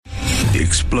The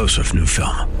explosive new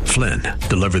film, Flynn,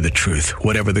 deliver the truth,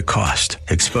 whatever the cost,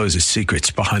 exposes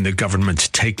secrets behind the government's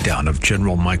takedown of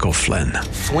General Michael Flynn.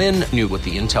 Flynn knew what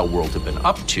the intel world had been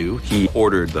up to. He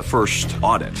ordered the first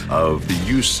audit of the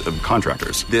use of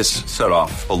contractors. This set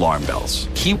off alarm bells.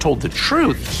 He told the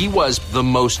truth. He was the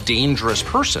most dangerous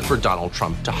person for Donald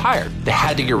Trump to hire. They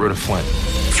had to get rid of Flynn.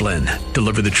 Flynn,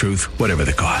 deliver the truth, whatever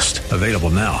the cost. Available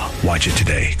now. Watch it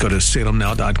today. Go to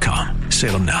salemnow.com.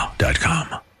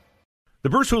 salemnow.com. The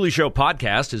Bruce Hooley Show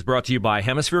podcast is brought to you by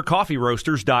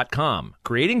HemisphereCoffeeRoasters.com.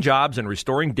 Creating jobs and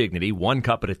restoring dignity one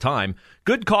cup at a time.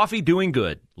 Good coffee doing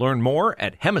good. Learn more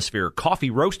at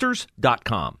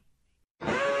HemisphereCoffeeRoasters.com.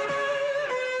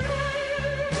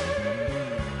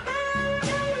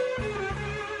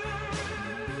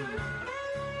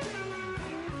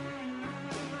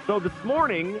 So this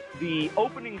morning, the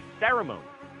opening ceremonies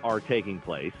are taking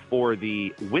place for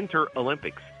the Winter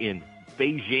Olympics in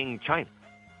Beijing, China.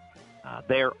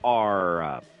 There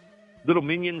are little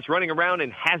minions running around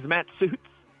in hazmat suits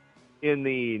in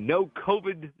the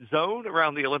no-COVID zone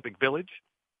around the Olympic Village.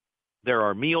 There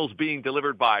are meals being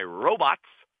delivered by robots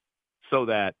so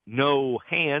that no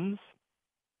hands,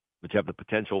 which have the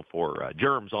potential for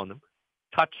germs on them,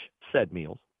 touch said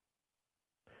meals.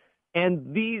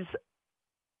 And these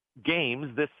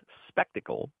games, this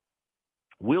spectacle,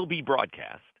 will be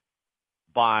broadcast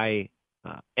by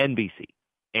NBC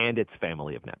and its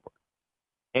family of networks.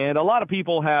 And a lot of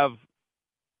people have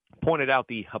pointed out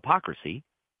the hypocrisy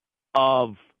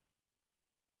of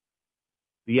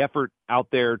the effort out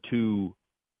there to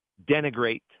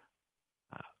denigrate,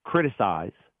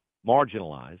 criticize,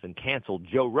 marginalize, and cancel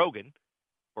Joe Rogan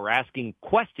for asking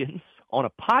questions on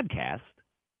a podcast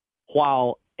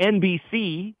while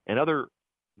NBC and other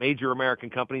major American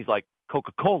companies like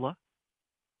Coca-Cola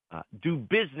do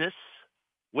business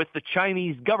with the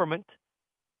Chinese government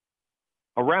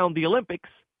around the Olympics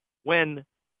when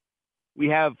we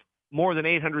have more than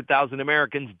 800,000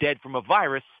 Americans dead from a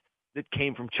virus that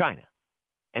came from China.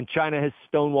 And China has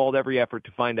stonewalled every effort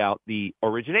to find out the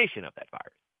origination of that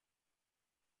virus.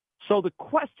 So the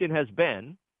question has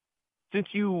been, since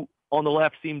you on the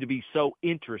left seem to be so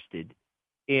interested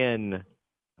in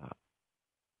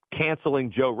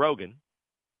canceling Joe Rogan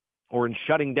or in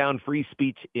shutting down free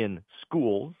speech in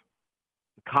schools,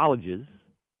 colleges,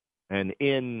 and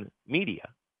in media,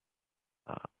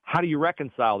 how do you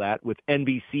reconcile that with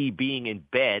NBC being in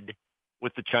bed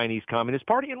with the Chinese Communist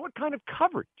Party? And what kind of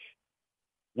coverage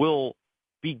will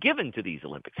be given to these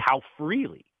Olympics? How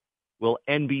freely will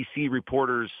NBC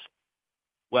reporters,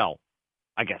 well,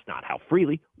 I guess not how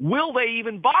freely, will they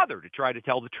even bother to try to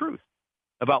tell the truth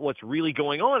about what's really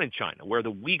going on in China, where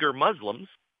the Uyghur Muslims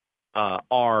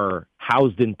are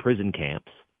housed in prison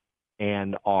camps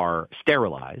and are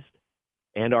sterilized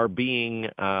and are being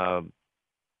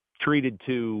treated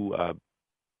to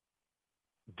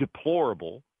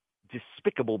deplorable,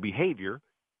 despicable behavior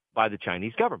by the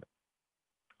Chinese government.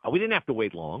 We didn't have to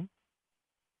wait long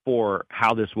for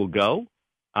how this will go.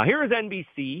 Here is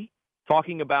NBC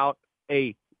talking about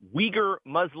a Uyghur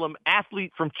Muslim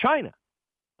athlete from China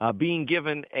being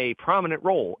given a prominent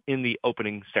role in the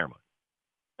opening ceremony.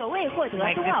 Mike,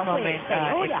 this moment is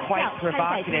quite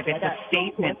provocative. It's a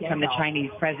statement from the Chinese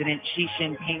President Xi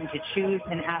Jinping to choose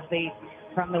an athlete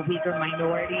from the Uyghur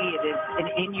minority. It is an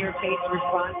in-your-face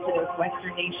response to those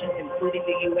Western nations, including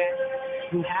the U.S.,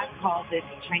 who have called this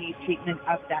Chinese treatment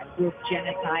of that group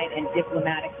genocide and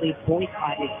diplomatically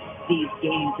boycotted these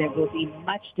games. There will be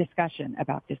much discussion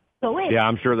about this. Yeah,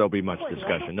 I'm sure there'll be much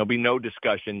discussion. There'll be no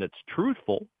discussion that's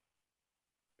truthful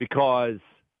because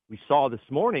we saw this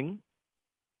morning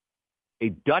a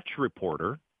Dutch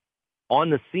reporter on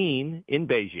the scene in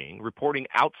Beijing reporting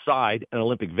outside an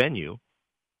Olympic venue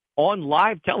on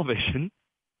live television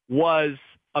was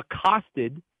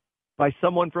accosted by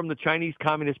someone from the Chinese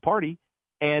Communist Party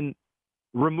and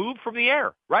removed from the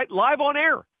air, right? Live on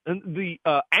air. And the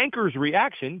anchor's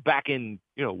reaction back in,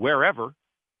 wherever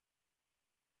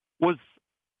was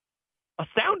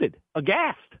astounded,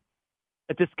 aghast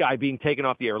at this guy being taken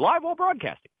off the air live while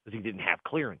broadcasting because he didn't have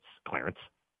clearance.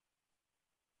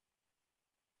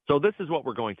 So this is what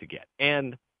we're going to get.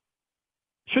 And it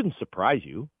shouldn't surprise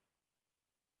you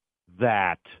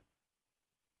that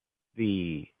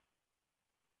the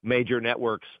major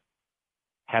networks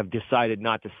have decided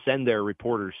not to send their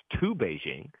reporters to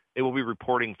Beijing. They will be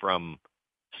reporting from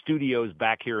studios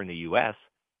back here in the U.S.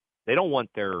 They don't want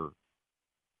their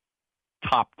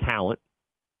top talent,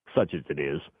 such as it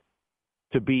is,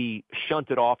 to be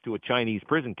shunted off to a Chinese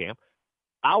prison camp.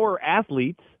 Our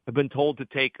athletes have been told to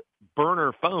take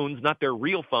burner phones, not their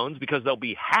real phones, because they'll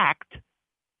be hacked.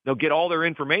 They'll get all their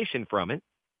information from it.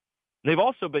 They've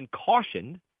also been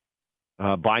cautioned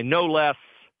by no less,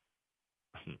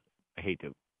 I hate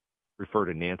to refer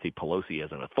to Nancy Pelosi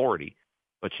as an authority,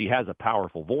 but she has a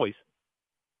powerful voice,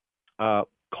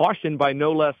 cautioned by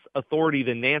no less authority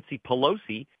than Nancy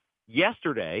Pelosi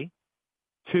yesterday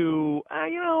to, I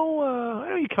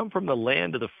know you come from the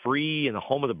land of the free and the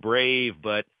home of the brave,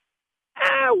 but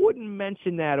I wouldn't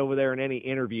mention that over there in any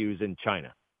interviews in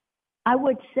China. I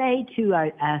would say to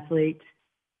our athletes,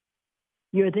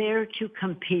 you're there to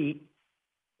compete.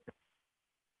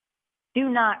 Do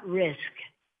not risk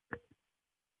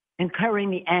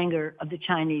incurring the anger of the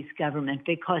Chinese government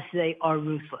because they are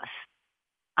ruthless.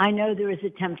 I know there is a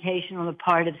temptation on the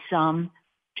part of some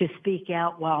to speak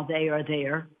out while they are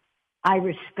there. I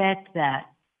respect that,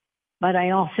 but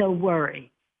I also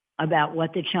worry about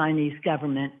what the Chinese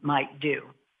government might do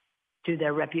to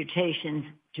their reputations,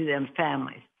 to their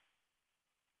families.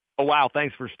 Oh, wow.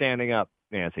 Thanks for standing up,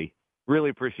 Nancy. Really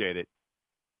appreciate it.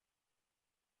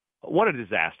 What a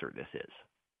disaster this is.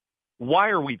 Why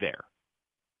are we there?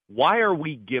 Why are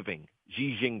we giving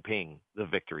Xi Jinping the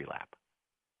victory lap?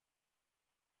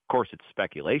 Of course, it's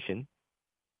speculation,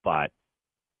 but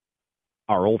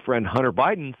our old friend Hunter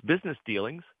Biden's business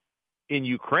dealings in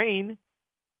Ukraine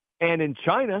and in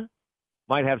China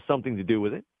might have something to do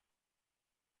with it.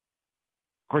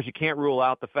 Of course, you can't rule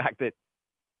out the fact that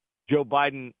Joe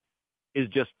Biden is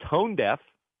just tone deaf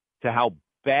to how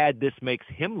bad this makes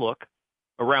him look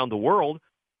around the world,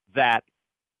 that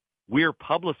we're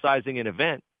publicizing an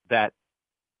event that,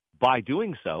 by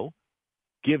doing so,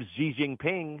 gives Xi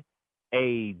Jinping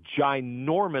a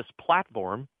ginormous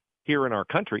platform here in our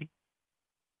country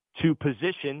to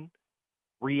position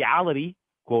reality,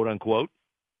 quote unquote,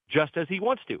 just as he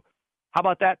wants to. How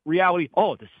about that reality?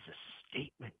 Oh, this is a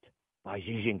statement by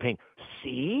Xi Jinping.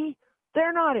 See,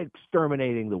 they're not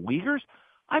exterminating the Uyghurs.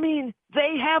 I mean,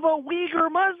 they have a Uyghur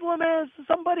Muslim as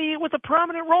somebody with a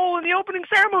prominent role in the opening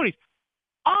ceremonies.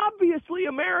 Obviously,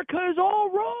 America is all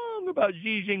wrong about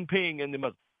Xi Jinping and the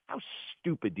Muslims. How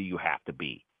stupid do you have to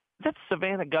be? Is that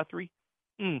Savannah Guthrie?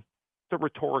 It's a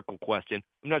rhetorical question.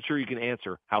 I'm not sure you can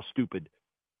answer how stupid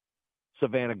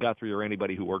Savannah Guthrie or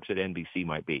anybody who works at NBC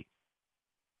might be.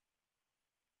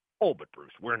 Oh, but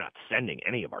Bruce, we're not sending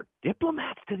any of our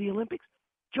diplomats to the Olympics.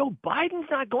 Joe Biden's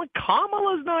not going.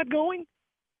 Kamala's not going.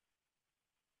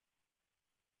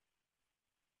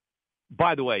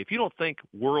 By the way, if you don't think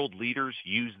world leaders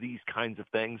use these kinds of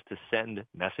things to send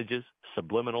messages,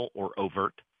 subliminal or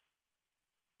overt,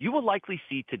 you will likely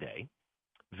see today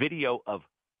video of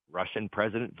Russian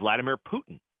President Vladimir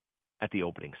Putin at the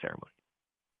opening ceremony.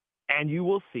 And you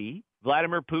will see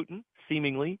Vladimir Putin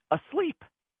seemingly asleep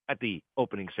at the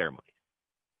opening ceremony.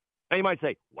 Now you might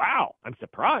say, wow, I'm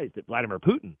surprised that Vladimir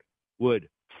Putin would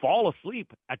fall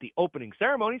asleep at the opening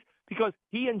ceremonies because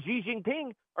he and Xi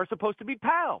Jinping are supposed to be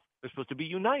pals. They're supposed to be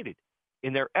united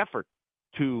in their effort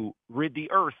to rid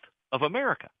the earth of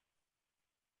America.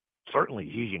 Certainly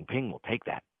Xi Jinping will take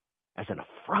that as an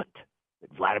affront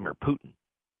that Vladimir Putin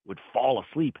would fall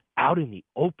asleep out in the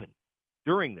open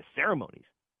during the ceremonies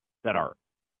that are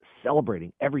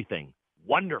celebrating everything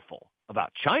wonderful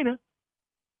about China.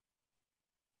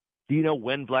 Do you know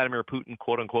when Vladimir Putin,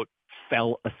 quote unquote,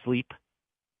 fell asleep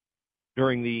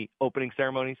during the opening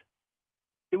ceremonies?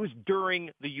 It was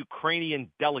during the Ukrainian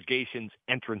delegation's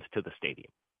entrance to the stadium.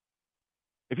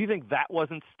 If you think that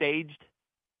wasn't staged,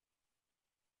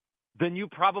 then you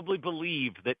probably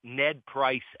believe that Ned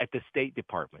Price at the State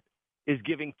Department is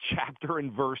giving chapter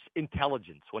and verse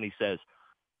intelligence when he says,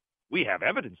 we have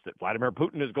evidence that Vladimir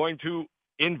Putin is going to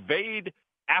invade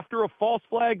after a false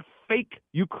flag fake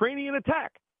Ukrainian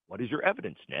attack. What is your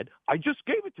evidence, Ned? I just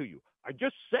gave it to you. I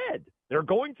just said they're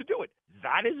going to do it.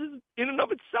 That is, in and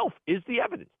of itself, is the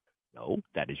evidence. No,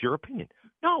 that is your opinion.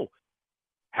 No.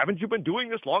 Haven't you been doing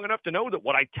this long enough to know that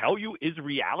what I tell you is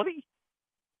reality?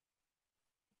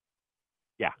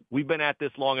 Yeah, we've been at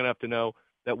this long enough to know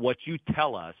that what you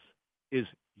tell us is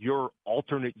your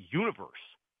alternate universe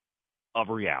of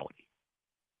reality.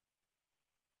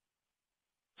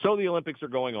 So the Olympics are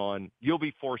going on. You'll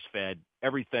be force-fed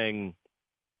everything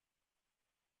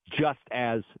just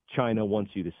as China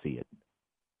wants you to see it.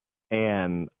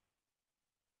 And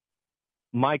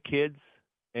my kids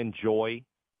enjoy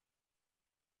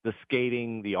the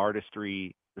skating, the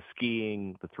artistry, the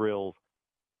skiing, the thrills.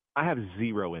 I have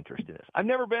zero interest in this. I've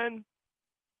never been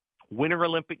Winter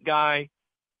Olympic guy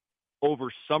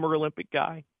over Summer Olympic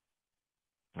guy.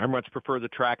 I much prefer the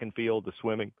track and field, the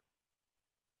swimming.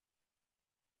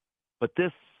 But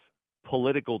this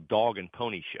political dog and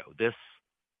pony show, this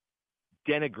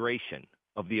denigration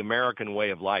of the American way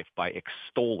of life by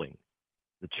extolling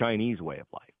the Chinese way of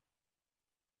life,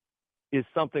 is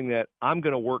something that I'm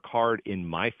going to work hard in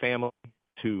my family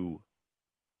to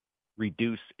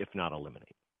reduce, if not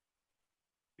eliminate.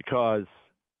 Because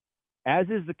as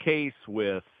is the case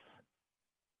with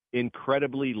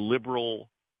incredibly liberal,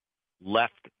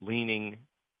 left-leaning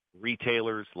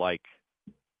retailers like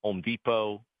Home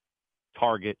Depot,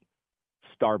 Target,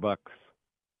 Starbucks,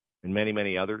 and many,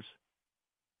 many others,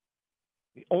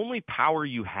 the only power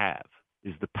you have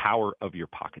is the power of your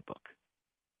pocketbook.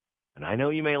 And I know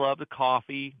you may love the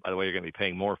coffee. By the way, you're going to be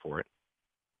paying more for it.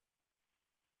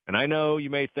 And I know you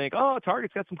may think, oh,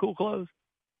 Target's got some cool clothes.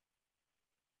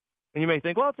 And you may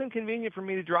think, well, it's inconvenient for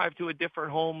me to drive to a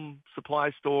different home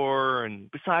supply store. And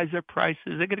besides their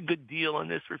prices, they get a good deal on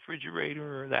this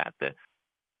refrigerator or that.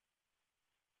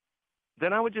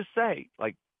 Then I would just say,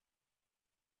 like,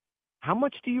 how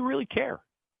much do you really care?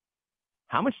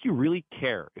 How much do you really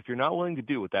care if you're not willing to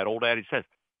do what that old adage says?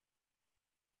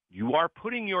 You are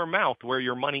putting your mouth where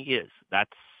your money is. That's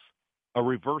a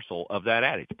reversal of that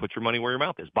adage. Put your money where your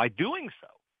mouth is. By doing so,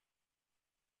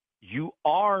 you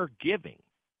are giving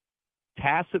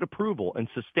tacit approval and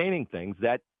sustaining things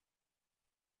that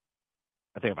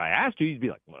I think if I asked you, you'd be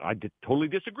like, well, I totally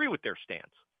disagree with their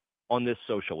stance on this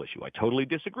social issue. I totally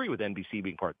disagree with NBC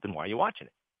being part. Then why are you watching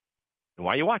it? And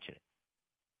why are you watching it?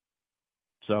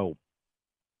 So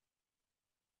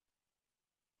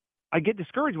I get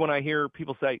discouraged when I hear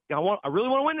people say, I really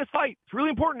want to win this fight. It's really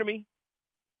important to me.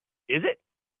 Is it?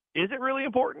 Is it really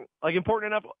important? Like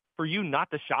important enough for you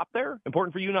not to shop there?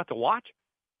 Important for you not to watch?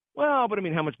 Well, but I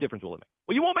mean, how much difference will it make?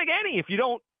 Well, you won't make any if you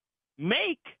don't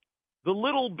make the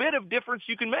little bit of difference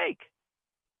you can make.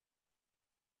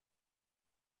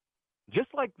 Just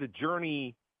like the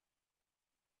journey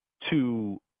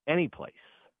to any place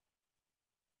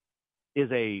is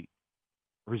a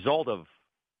result of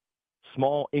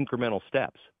small incremental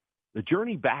steps. The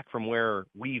journey back from where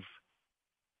we've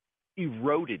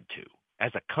eroded to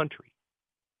as a country,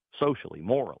 socially,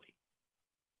 morally,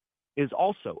 is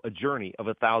also a journey of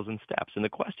 1,000 steps. And the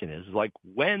question is, like,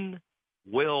 when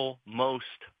will most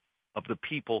of the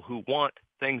people who want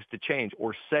things to change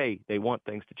or say they want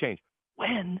things to change,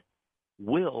 when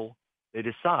will they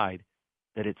decide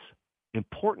that it's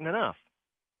important enough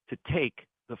to take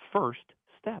the first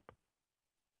step?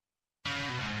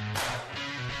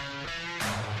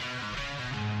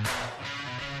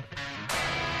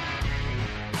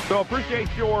 So I appreciate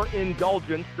your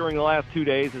indulgence during the last 2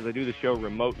 days as I do the show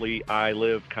remotely. I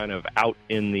live kind of out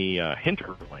in the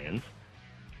hinterlands,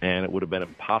 and it would have been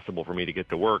impossible for me to get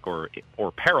to work or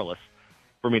perilous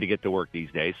for me to get to work these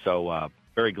days. So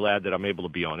very glad that I'm able to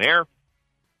be on air,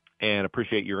 and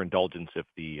appreciate your indulgence if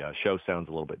the show sounds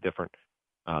a little bit different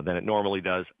than it normally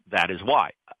does. That is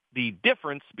why. The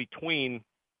difference between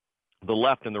the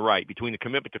left and the right, between the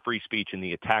commitment to free speech and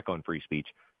the attack on free speech,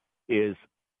 is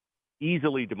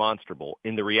easily demonstrable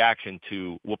in the reaction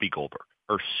to Whoopi Goldberg,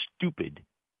 her stupid,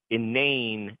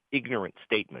 inane, ignorant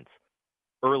statements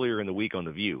earlier in the week on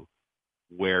The View,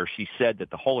 where she said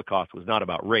that the Holocaust was not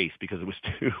about race because it was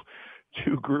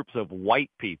two groups of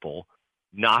white people,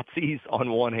 Nazis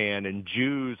on one hand and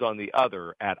Jews on the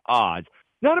other, at odds.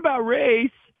 Not about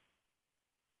race,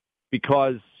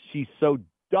 because she's so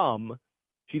dumb,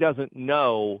 she doesn't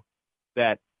know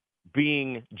that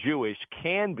being Jewish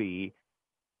can be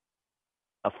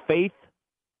a faith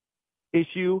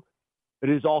issue, but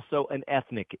it is also an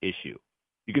ethnic issue.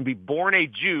 You can be born a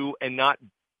Jew and not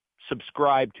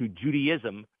subscribe to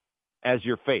Judaism as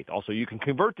your faith. Also, you can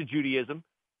convert to Judaism,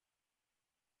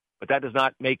 but that does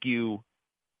not make you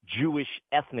Jewish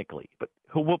ethnically. But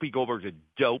Whoopi Goldberg's a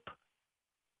dope.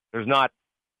 There's not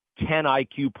 10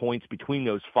 IQ points between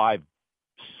those 5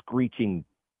 screeching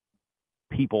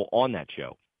people on that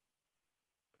show.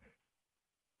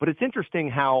 But it's interesting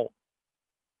how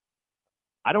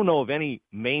I don't know of any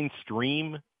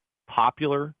mainstream,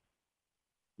 popular,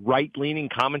 right-leaning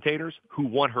commentators who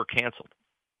want her canceled.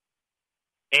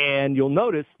 And you'll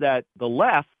notice that the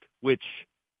left, which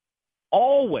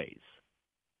always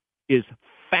is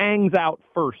fangs out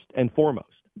first and foremost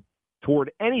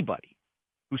toward anybody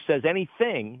who says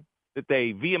anything that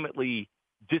they vehemently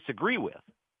disagree with,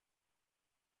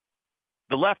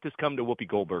 the left has come to Whoopi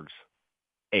Goldberg's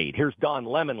aid. Here's Don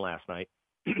Lemon last night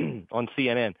on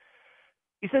CNN.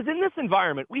 He says, in this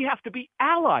environment, we have to be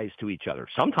allies to each other.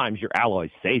 Sometimes your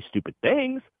allies say stupid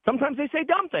things. Sometimes they say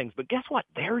dumb things. But guess what?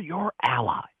 They're your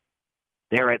ally.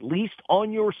 They're at least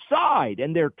on your side,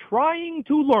 and they're trying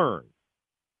to learn.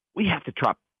 We have to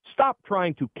stop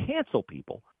trying to cancel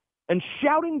people and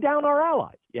shouting down our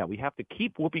allies. Yeah, we have to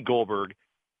keep Whoopi Goldberg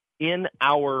in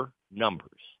our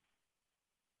numbers.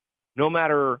 No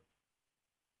matter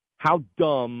how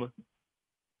dumb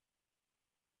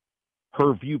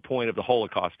her viewpoint of the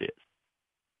Holocaust is.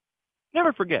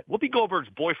 Never forget, Whoopi Goldberg's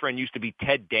boyfriend used to be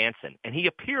Ted Danson, and he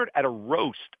appeared at a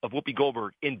roast of Whoopi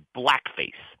Goldberg in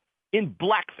blackface. In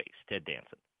blackface, Ted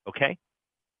Danson, okay?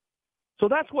 So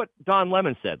that's what Don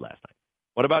Lemon said last night.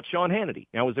 What about Sean Hannity?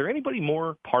 Now, is there anybody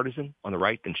more partisan on the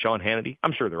right than Sean Hannity?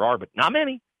 I'm sure there are, but not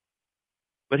many.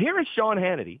 But here is Sean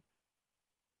Hannity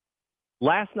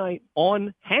last night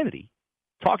on Hannity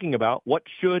talking about what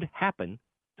should happen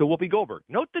to Whoopi Goldberg.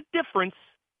 Note the difference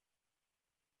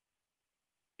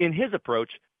in his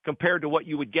approach compared to what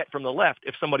you would get from the left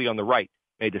if somebody on the right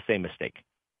made the same mistake.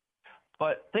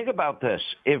 But think about this.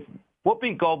 If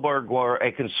Whoopi Goldberg were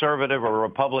a conservative or a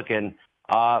Republican,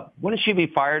 wouldn't she be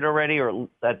fired already, or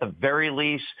at the very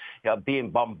least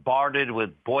being bombarded with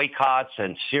boycotts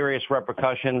and serious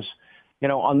repercussions? You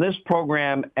know, on this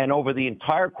program and over the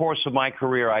entire course of my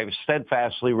career, I've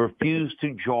steadfastly refused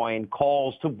to join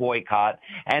calls to boycott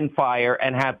and fire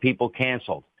and have people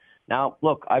canceled. Now,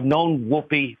 look, I've known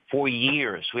Whoopi for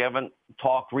years. We haven't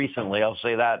talked recently. I'll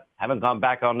say that. Haven't gone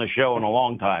back on the show in a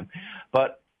long time.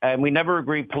 And we never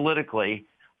agreed politically.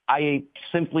 I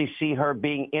simply see her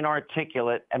being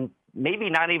inarticulate and maybe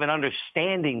not even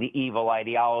understanding the evil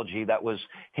ideology that was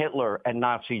Hitler and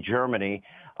Nazi Germany.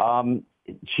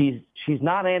 She's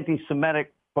not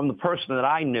anti-Semitic from the person that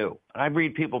I knew. And I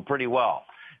read people pretty well.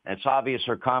 It's obvious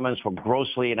her comments were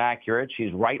grossly inaccurate.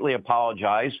 She's rightly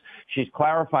apologized. She's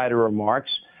clarified her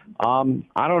remarks.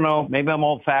 I don't know. Maybe I'm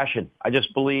old-fashioned. I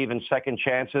just believe in second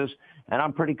chances, and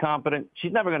I'm pretty confident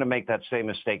she's never going to make that same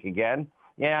mistake again.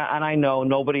 Yeah, and I know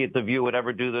nobody at The View would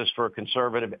ever do this for a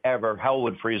conservative ever. Hell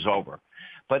would freeze over.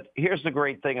 But here's the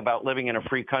great thing about living in a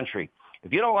free country.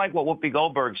 If you don't like what Whoopi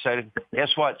Goldberg said, guess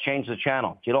what? Change the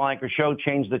channel. If you don't like her show,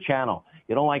 change the channel.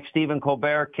 You don't like Stephen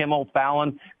Colbert, Kimmel,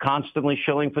 Fallon, constantly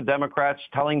shilling for Democrats,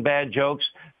 telling bad jokes,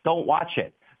 don't watch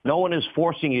it. No one is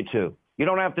forcing you to. You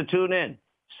don't have to tune in.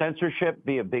 Censorship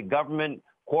via big government,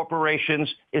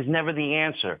 corporations is never the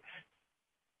answer.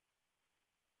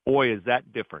 Boy, is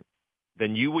that different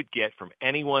than you would get from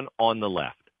anyone on the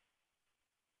left.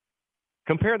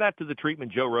 Compare that to the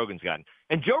treatment Joe Rogan's gotten.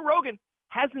 And Joe Rogan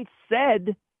hasn't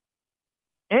said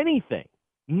anything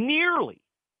nearly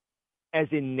as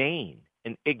inane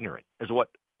and ignorant as what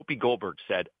Whoopi Goldberg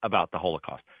said about the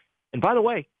Holocaust. And by the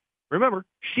way, remember,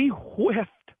 she whiffed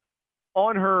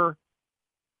on her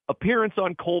appearance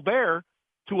on Colbert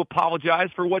to apologize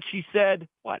for what she said,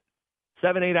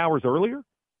 7-8 hours earlier?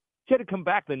 She had to come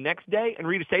back the next day and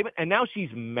read a statement, and now she's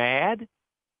mad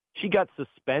she got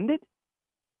suspended?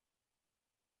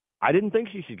 I didn't think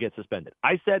she should get suspended.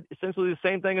 I said essentially the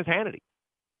same thing as Hannity.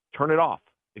 Turn it off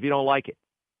if you don't like it.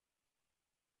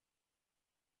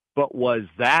 But was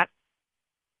that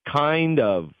kind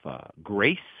of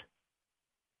grace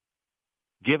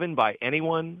given by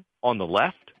anyone on the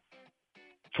left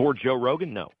toward Joe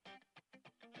Rogan? No.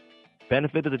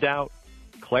 Benefit of the doubt,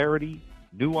 clarity,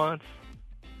 nuance.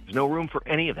 There's no room for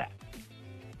any of that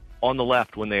on the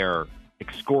left when they are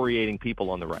excoriating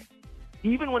people on the right.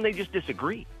 Even when they just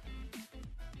disagree.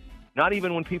 Not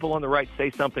even when people on the right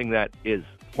say something that is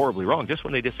horribly wrong, just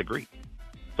when they disagree.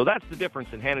 So that's the difference,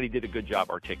 and Hannity did a good job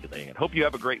articulating it. Hope you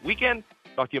have a great weekend.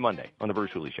 Talk to you Monday on The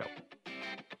Bruce Hooley Show.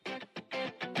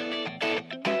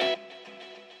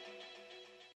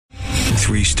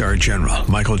 Three-star General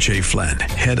Michael J. Flynn,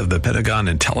 head of the Pentagon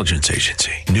Intelligence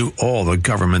Agency, knew all the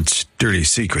government's dirty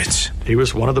secrets. He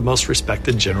was one of the most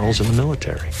respected generals in the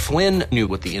military. Flynn knew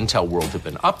what the intel world had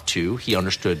been up to. He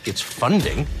understood its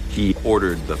funding. He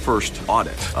ordered the first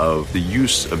audit of the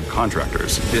use of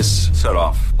contractors. This set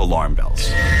off alarm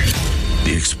bells.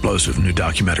 The explosive new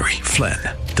documentary, Flynn,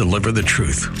 Deliver the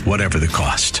Truth, Whatever the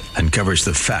Cost, uncovers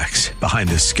the facts behind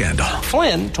this scandal.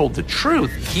 Flynn told the truth.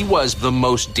 He was the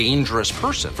most dangerous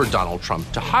person for Donald Trump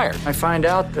to hire. I find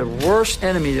out the worst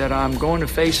enemy that I'm going to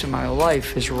face in my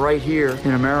life is right here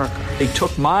in America. They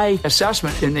took my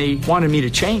assessment and they wanted me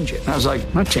to change it. And I was like,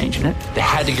 I'm not changing it. They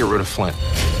had to get rid of Flynn.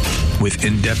 With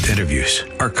in-depth interviews,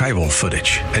 archival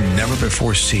footage, and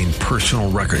never-before-seen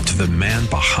personal records of the man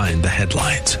behind the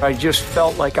headlines. I just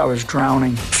felt like I was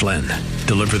drowning. Flynn,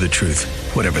 Deliver the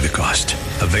Truth, Whatever the Cost.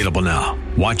 Available now.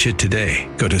 Watch it today.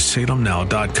 Go to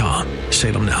salemnow.com.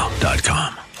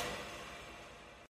 salemnow.com.